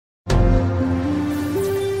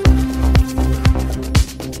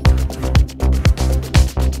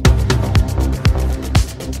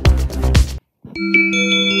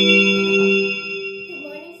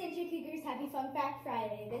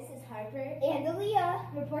Leah,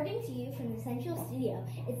 reporting to you from the Central Studio.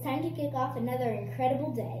 It's time to kick off another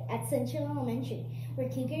incredible day at Central Elementary, where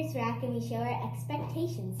Cougars rock and we show our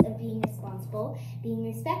expectations of being responsible, being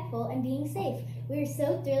respectful, and being safe. We are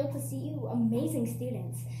so thrilled to see you amazing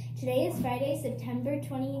students. Today is Friday, September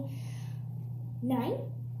 29,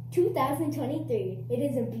 2023. It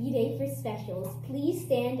is a B-Day for specials. Please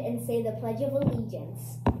stand and say the Pledge of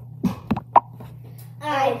Allegiance.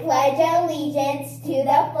 I pledge allegiance to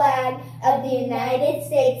the flag of the United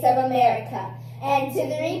States of America and to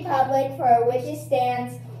the republic for which it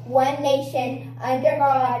stands, one nation, under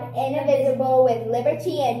God, indivisible, with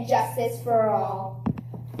liberty and justice for all.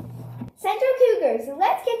 Central Cougars,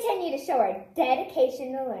 let's continue to show our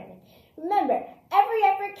dedication to learning. Remember, every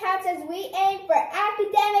effort counts as we aim for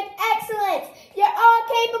academic excellence. You're all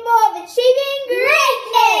capable of achieving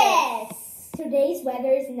greatness! Today's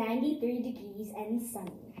weather is 93 degrees and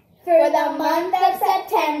sunny. For the month of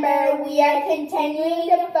September, we are continuing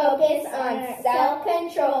to focus on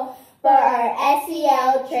self-control for our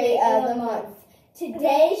SEL trait of the month.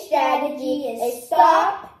 Today's strategy is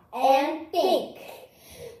stop and think.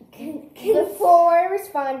 Before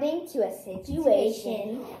responding to a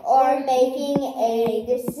situation or making a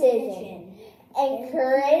decision,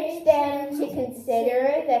 encourage them to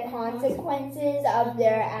consider the consequences of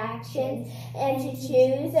their actions and to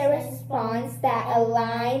choose a response that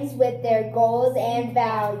aligns with their goals and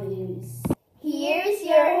values. Here's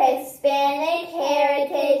your Hispanic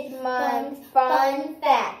Heritage Month fun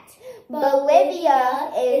fact.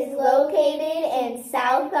 Bolivia is located in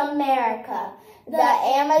South America. The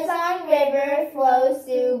Amazon River flows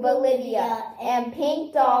through Bolivia, and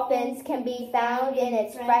pink dolphins can be found in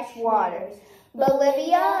its fresh waters.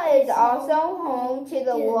 Bolivia is also home to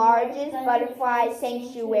the largest butterfly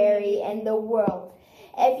sanctuary in the world.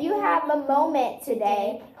 If you have a moment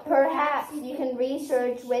today, perhaps you can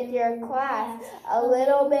research with your class a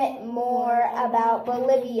little bit more about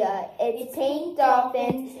Bolivia, its pink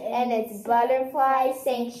dolphins, and its butterfly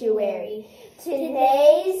sanctuary.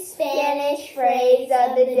 Today's Spanish phrase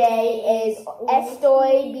of the day is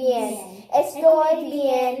estoy bien. Estoy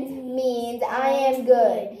bien means I am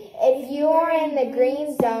good. If you are in the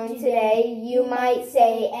green zone today, you might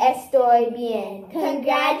say estoy bien.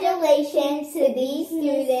 Congratulations to these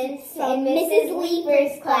students in Mrs.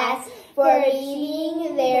 Leeper's class for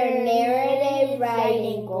meeting their narrative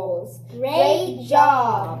writing goals. Great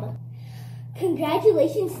job!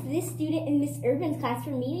 Congratulations to this student in Miss Urban's class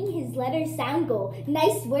for meeting his letter sound goal.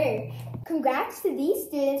 Nice work. Congrats to these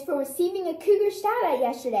students for receiving a Cougar shout-out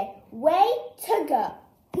yesterday. Way to go.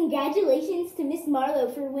 Congratulations to Miss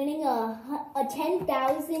Marlowe for winning a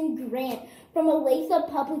 $10,000 grant from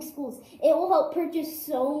Olathe Public Schools. It will help purchase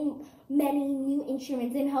so many new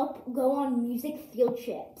instruments and help go on music field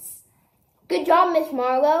trips. Good job, Miss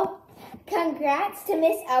Marlowe. Congrats to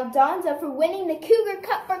Miss Aldonza for winning the Cougar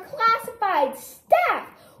Cup for classified staff.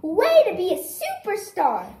 Way to be a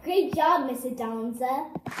superstar. Great job, Miss Aldonza.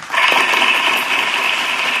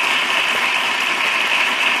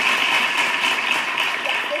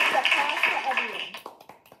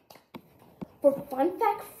 For Fun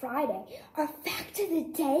Fact Friday, our fact of the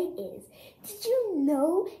day is, did you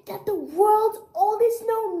know that the world's oldest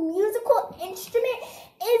known musical instrument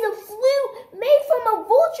is a flute made from a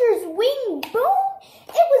vulture's wing bone?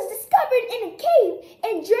 It was discovered in a cave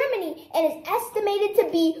in Germany and is estimated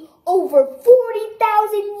to be over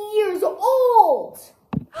 40,000 years old.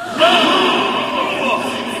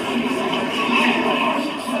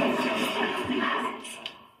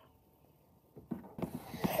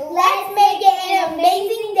 Let's make it an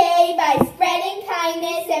amazing day by spreading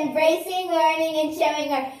kindness, embracing learning, and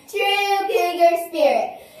showing our true Cougar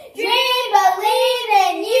spirit. Dream, believe,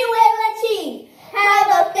 and you will achieve. Have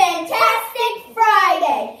a fantastic Friday.